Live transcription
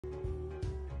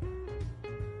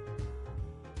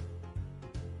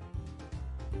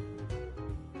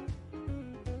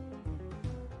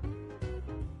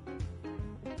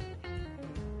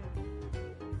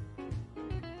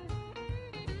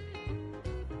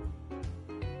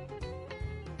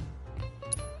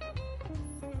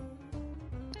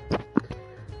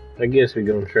I guess we're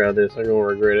gonna try this. I'm gonna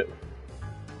regret it.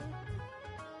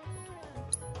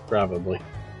 Probably.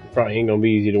 Probably ain't gonna be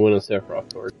easy to win a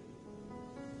Sephiroth card.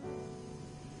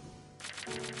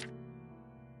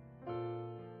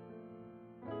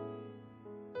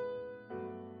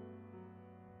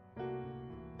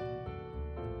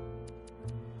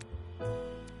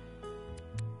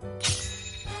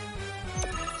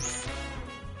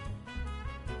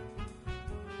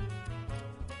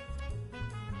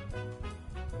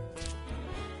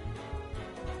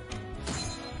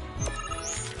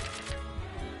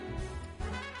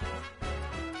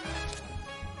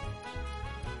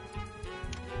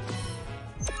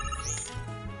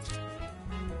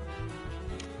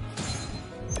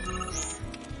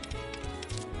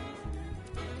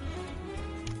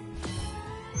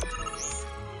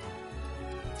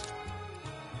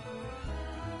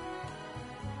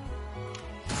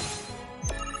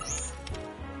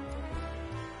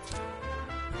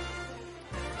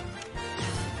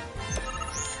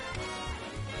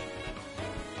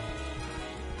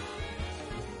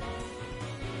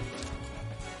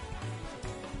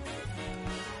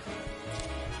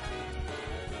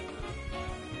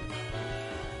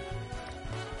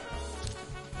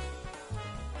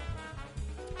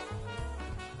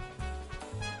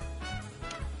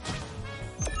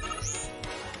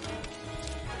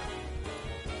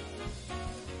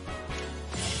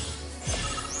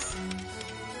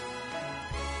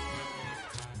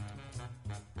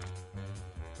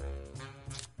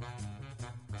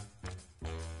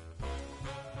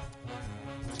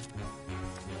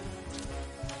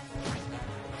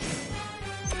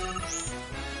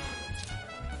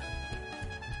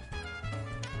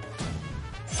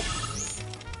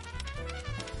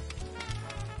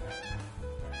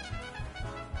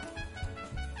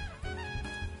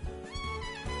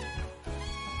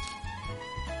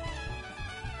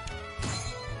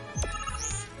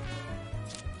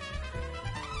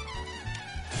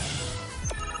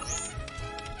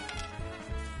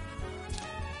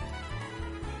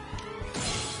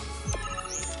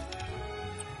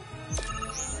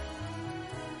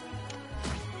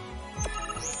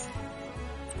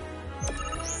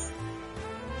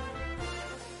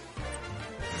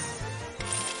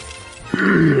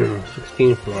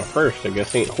 $16 for my first, I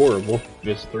guess ain't horrible.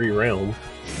 Just 3 rounds.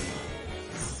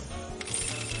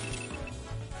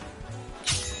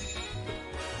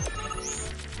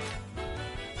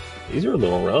 These are a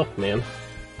little rough, man.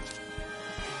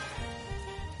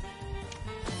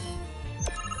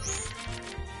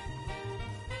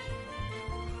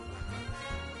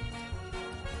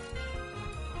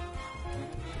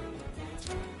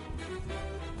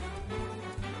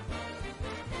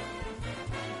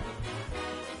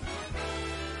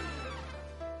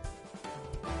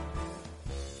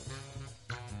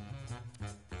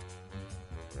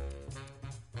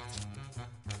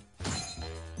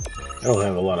 I don't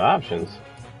have a lot of options.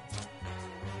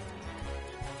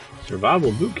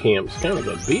 Survival boot camp's kind of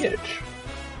a bitch.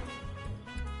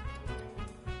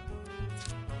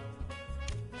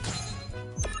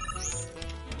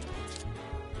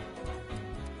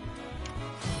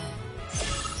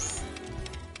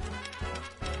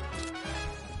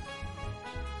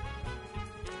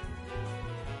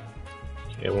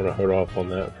 Okay, I want to hold off on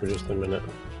that for just a minute.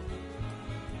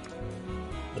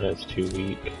 That's too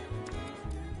weak.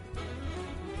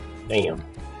 Damn.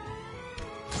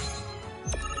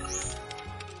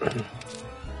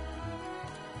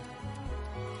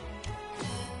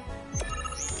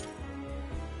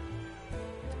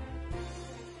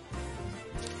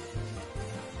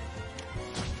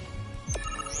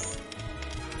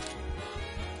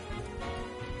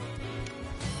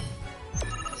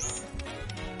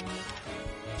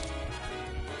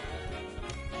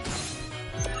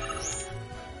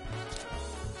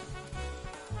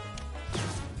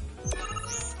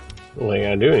 Well, I ain't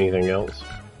gotta do anything else.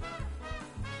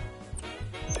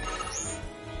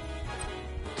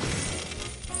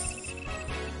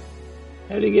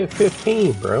 How'd you get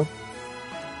 15, bro?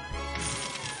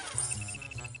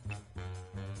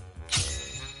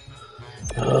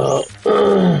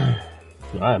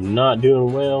 I'm not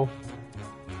doing well.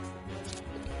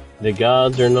 The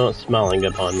gods are not smiling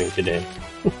upon me today.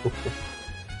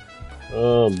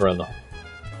 Oh, brother.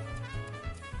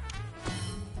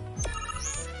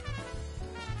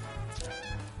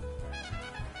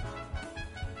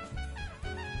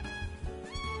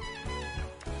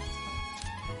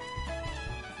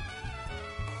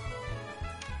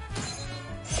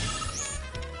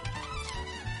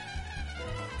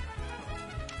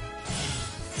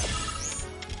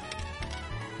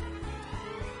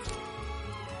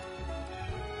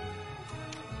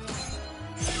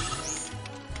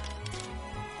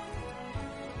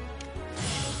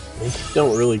 These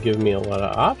don't really give me a lot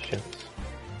of options.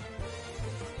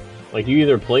 Like, you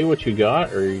either play what you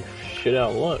got or you shit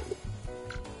out luck.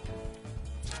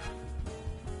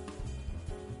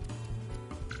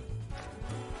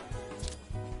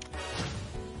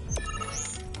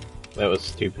 That was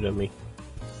stupid of me.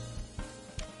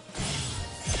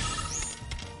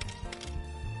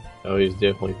 Oh, he's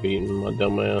definitely beating my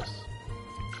dumb ass.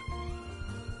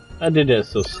 I did that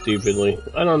so stupidly.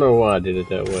 I don't know why I did it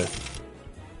that way.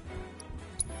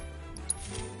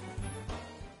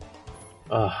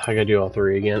 I gotta do all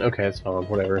three again. Okay, that's fine,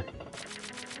 whatever.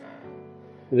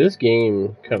 This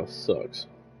game kinda sucks.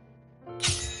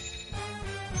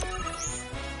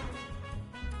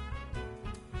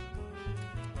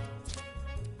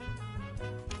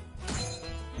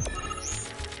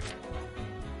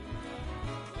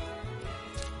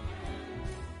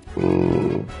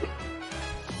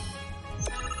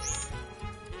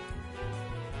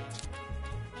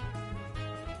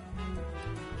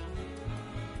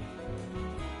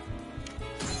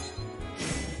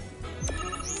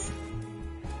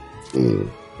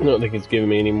 I don't think it's giving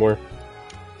me any more.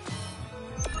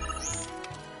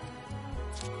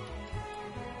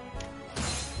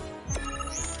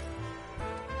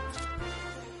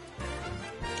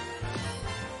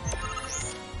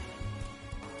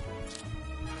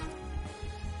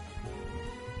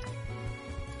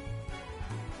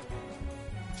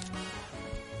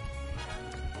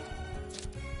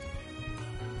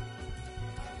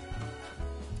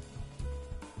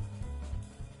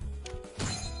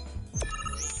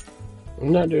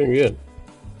 I'm not doing good.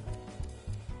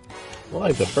 I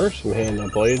like the first hand I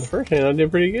played. The first hand I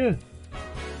did pretty good.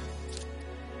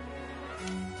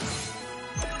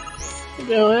 What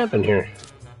the hell happened here?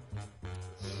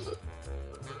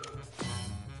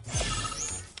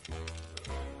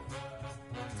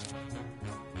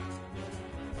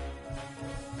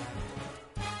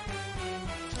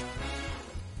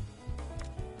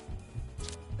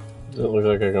 Doesn't look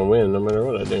like I can win no matter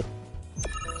what I do.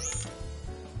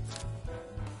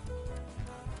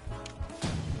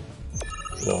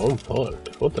 No, I'm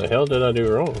fucked. What the hell did I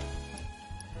do wrong?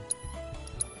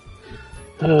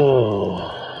 Oh,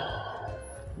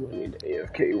 I need to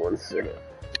AFK 1 second.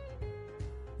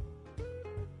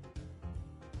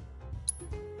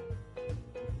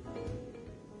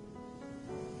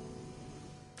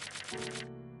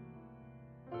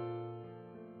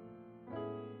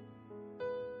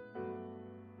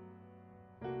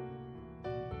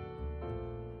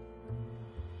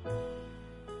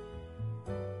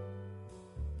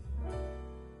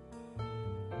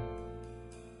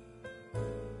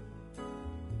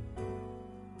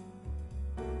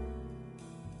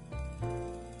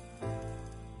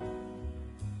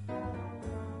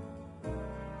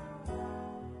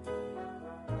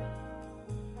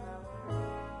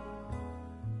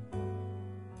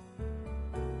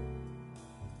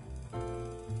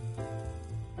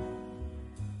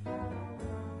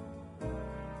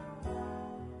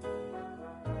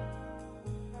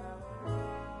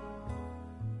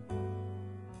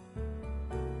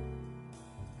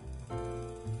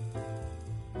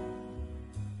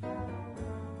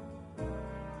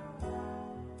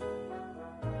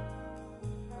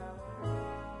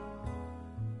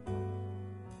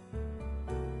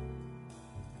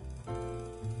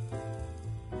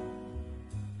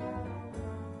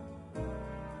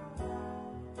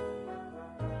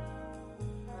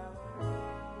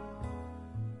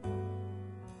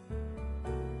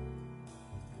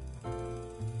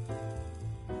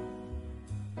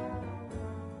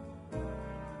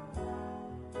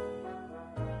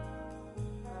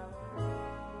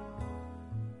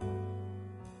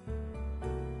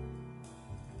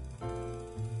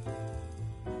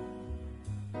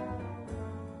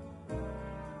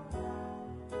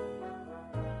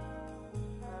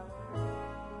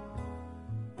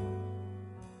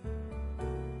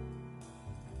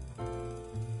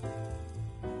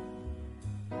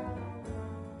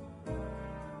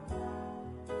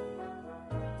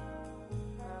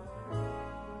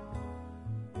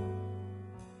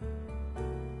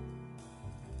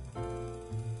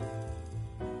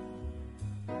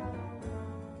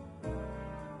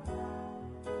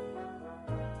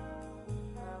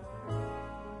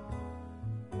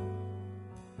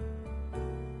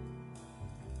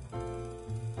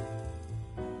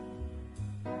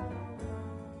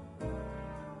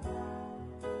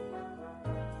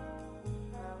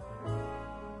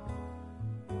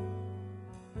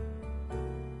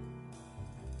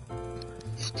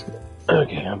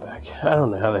 Okay, I'm back. I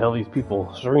don't know how the hell these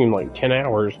people stream like 10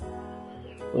 hours.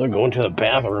 They're going to the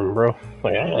bathroom, bro.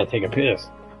 Like, I gotta take a piss.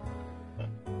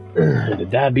 The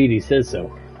diabetes says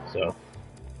so. So,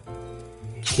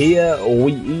 here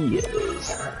we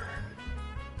is.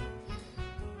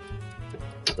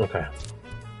 Okay.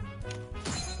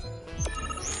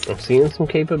 I'm seeing some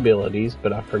capabilities,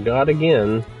 but I forgot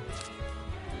again.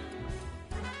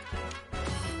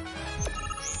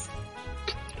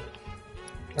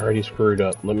 I already screwed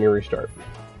up. Let me restart.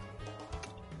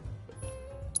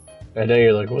 I know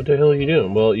you're like, what the hell are you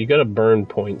doing? Well, you gotta burn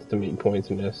points to make points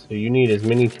in this. So you need as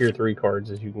many tier 3 cards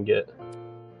as you can get.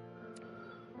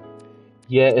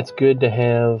 Yeah, it's good to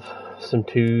have some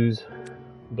 2s,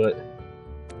 but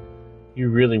you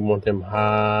really want them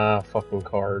high fucking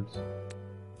cards.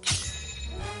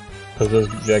 Because those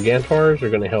Gigantars are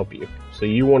gonna help you. So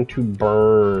you want to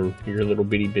burn your little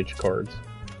bitty bitch cards.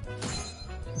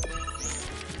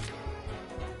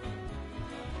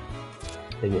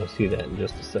 And you'll see that in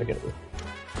just a second.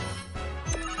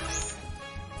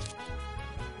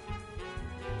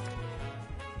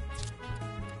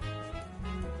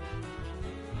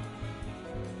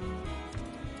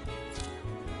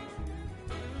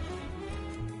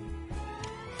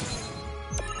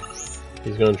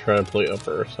 He's going to try to play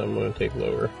upper, so I'm going to take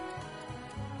lower.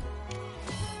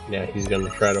 Now he's going to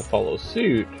try to follow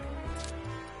suit.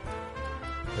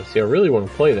 And see, I really want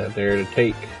to play that there to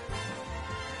take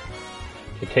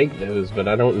those, but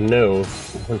I don't know.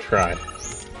 I'm gonna try.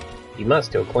 He might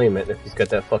still claim it if he's got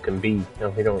that fucking B. No,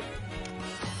 he don't.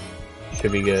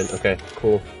 Should be good. Okay,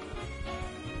 cool.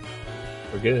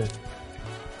 We're good.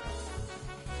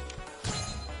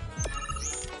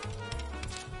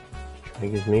 Try to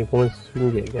get as many points as we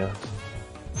can get, guys.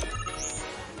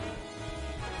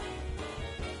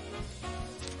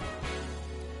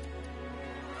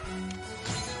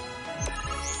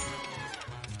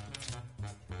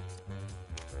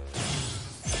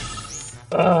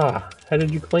 Ah, how did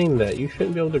you claim that? You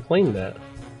shouldn't be able to claim that.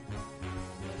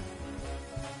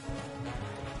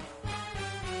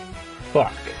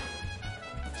 Fuck.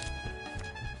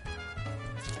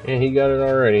 Yeah, he got it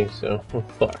already, so, well,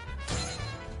 fuck.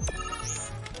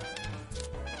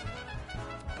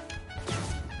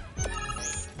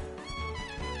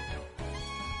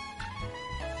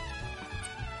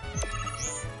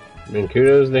 I mean,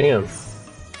 kudos to him.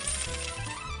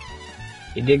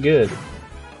 He did good.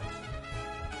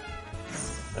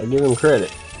 I give him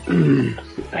credit.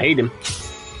 I hate him.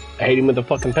 I hate him with a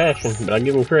fucking passion, but I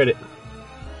give him credit.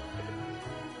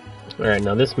 Alright,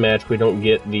 now this match we don't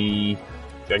get the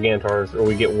Gigantars, or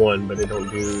we get one, but it don't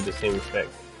do the same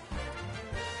effect.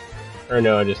 Or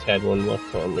no, I just had one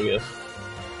left on, I guess.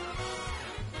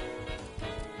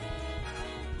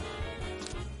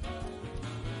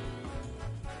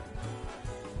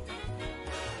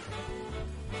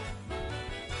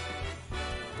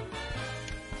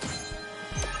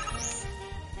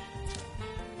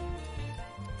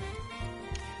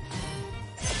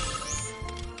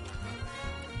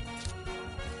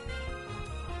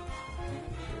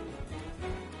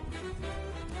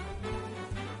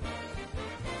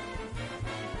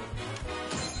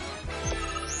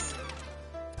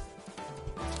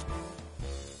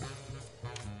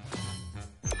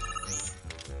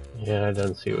 Yeah, I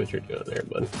don't see what you're doing there,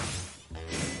 bud.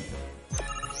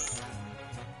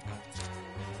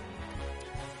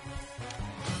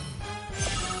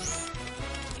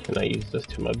 Can I use this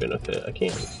to my benefit? I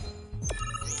can.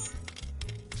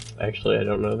 Actually, I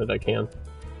don't know that I can.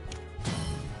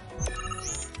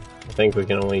 I think we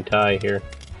can only tie here.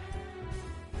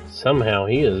 Somehow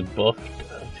he is buffed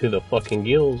to the fucking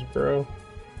gills, bro.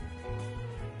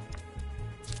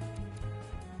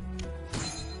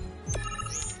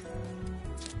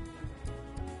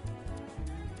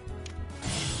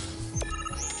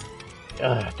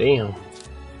 God damn.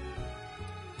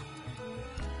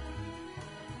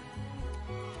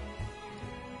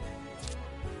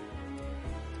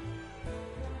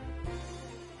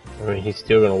 I mean, he's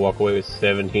still gonna walk away with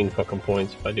 17 fucking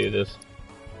points if I do this.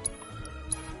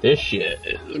 This shit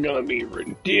is gonna be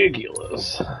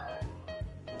ridiculous. A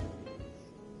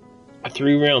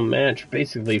 3-round match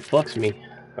basically fucks me.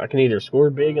 I can either score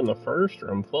big in the first or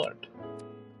I'm fucked.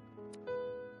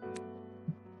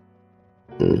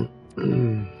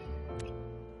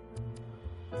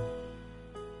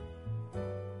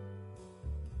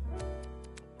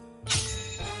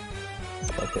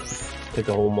 Fuck it. Take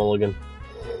a whole mulligan.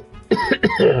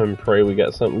 And pray we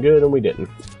got something good, and we didn't.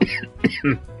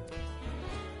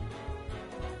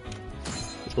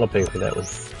 I'll pay for that one.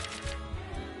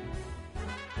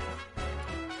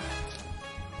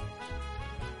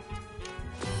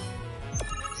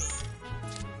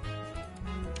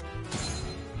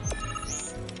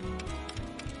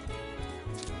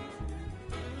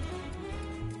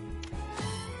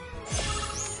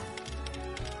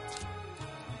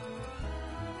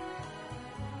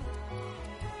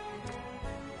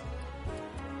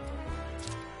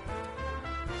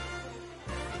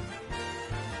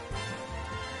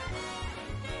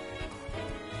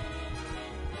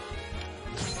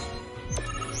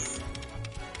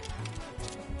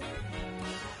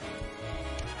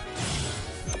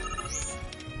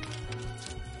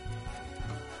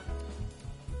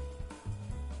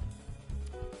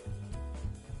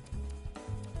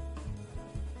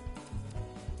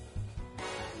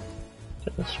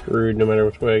 Screwed no matter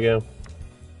which way I go.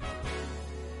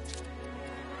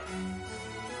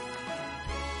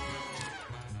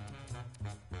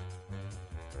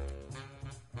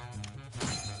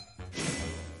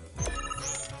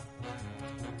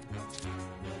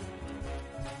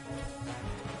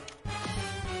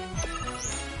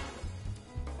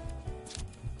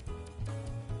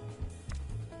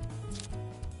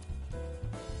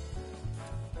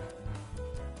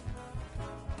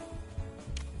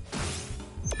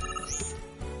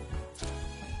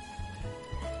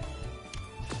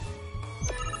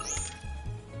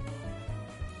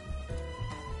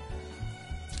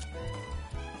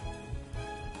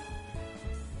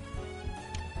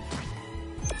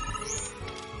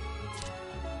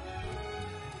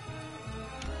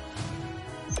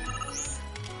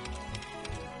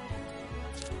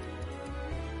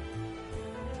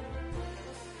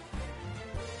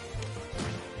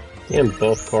 Damn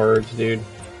buff cards, dude.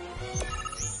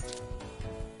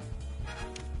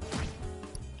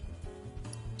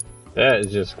 That is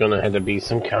just gonna have to be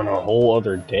some kind of whole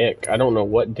other deck. I don't know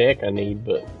what deck I need,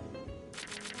 but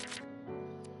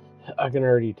I can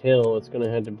already tell it's gonna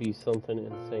have to be something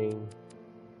insane.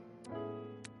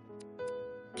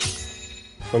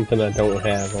 Something I don't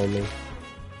have on me.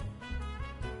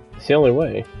 It's the only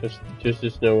way. There's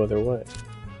just no other way.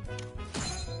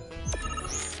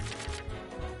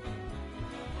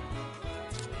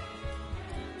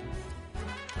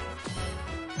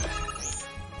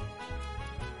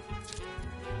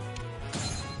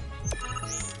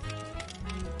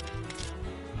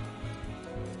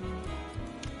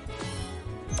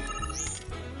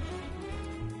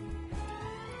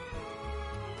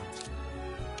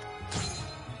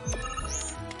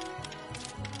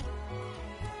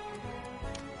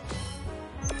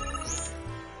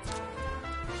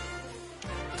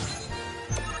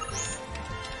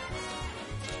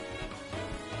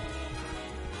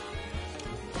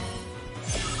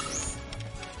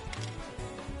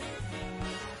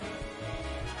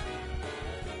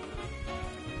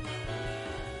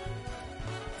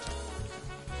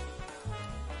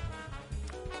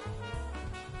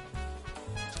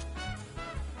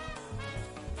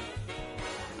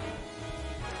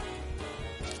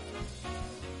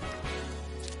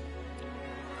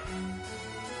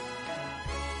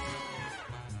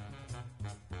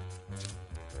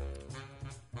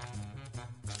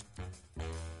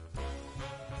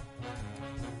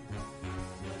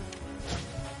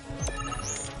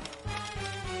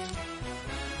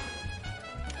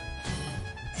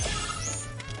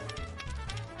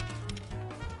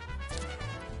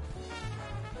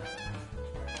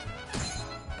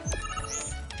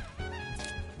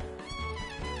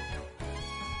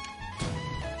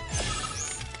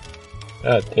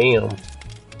 God damn.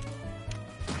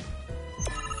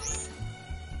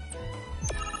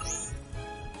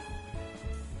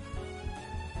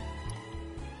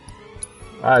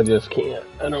 I just can't.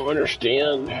 I don't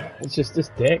understand. It's just this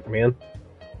deck, man.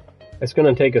 It's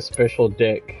gonna take a special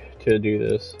deck to do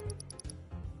this.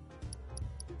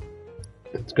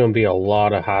 It's gonna be a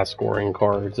lot of high scoring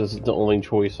cards. This is the only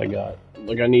choice I got.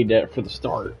 Like, I need that for the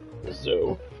start.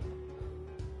 So,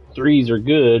 threes are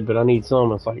good, but I need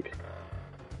some that's like,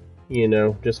 you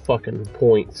know, just fucking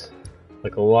points.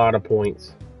 Like a lot of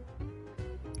points.